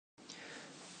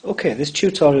Okay, this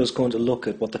tutorial is going to look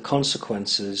at what the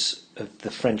consequences of the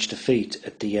French defeat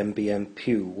at Dien Bien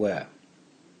Phu were.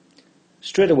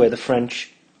 Straight away the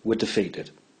French were defeated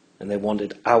and they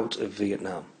wanted out of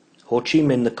Vietnam. Ho Chi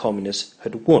Minh, the communists,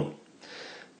 had won.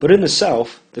 But in the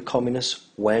south, the communists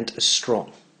weren't as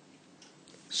strong.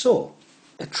 So,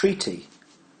 a treaty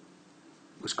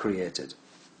was created.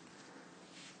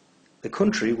 The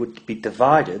country would be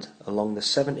divided along the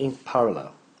 17th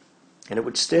parallel, and it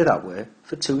would stay that way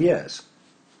for 2 years.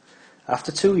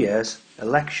 After 2 years,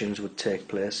 elections would take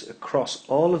place across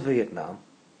all of Vietnam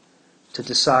to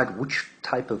decide which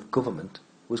type of government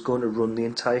was going to run the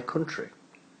entire country.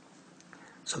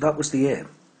 So that was the aim.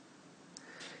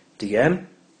 Diem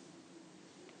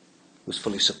was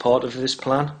fully supportive of this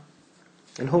plan,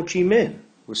 and Ho Chi Minh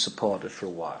was supported for a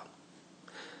while.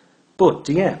 But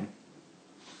Diem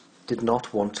did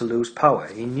not want to lose power.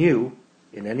 He knew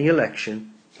in any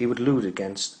election he would lose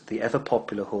against the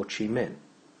ever-popular Ho Chi Minh.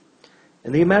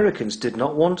 And the Americans did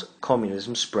not want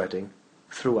communism spreading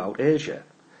throughout Asia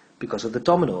because of the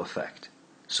domino effect.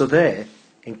 So they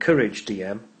encouraged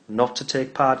Diem not to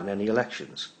take part in any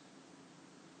elections.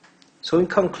 So in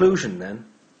conclusion then,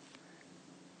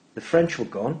 the French were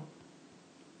gone,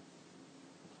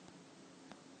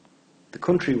 the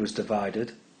country was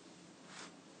divided,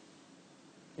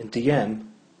 and Diem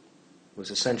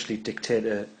was essentially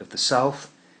dictator of the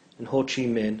south and Ho Chi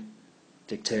Minh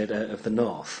dictator of the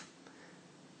north.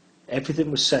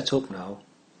 Everything was set up now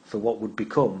for what would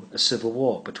become a civil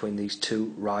war between these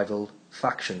two rival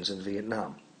factions in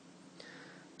Vietnam.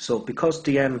 So because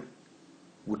Diem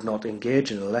would not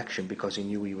engage in an election because he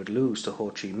knew he would lose to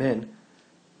Ho Chi Minh,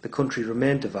 the country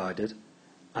remained divided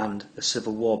and a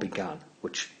civil war began,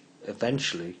 which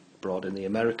eventually brought in the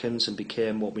Americans and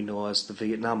became what we know as the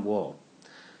Vietnam War.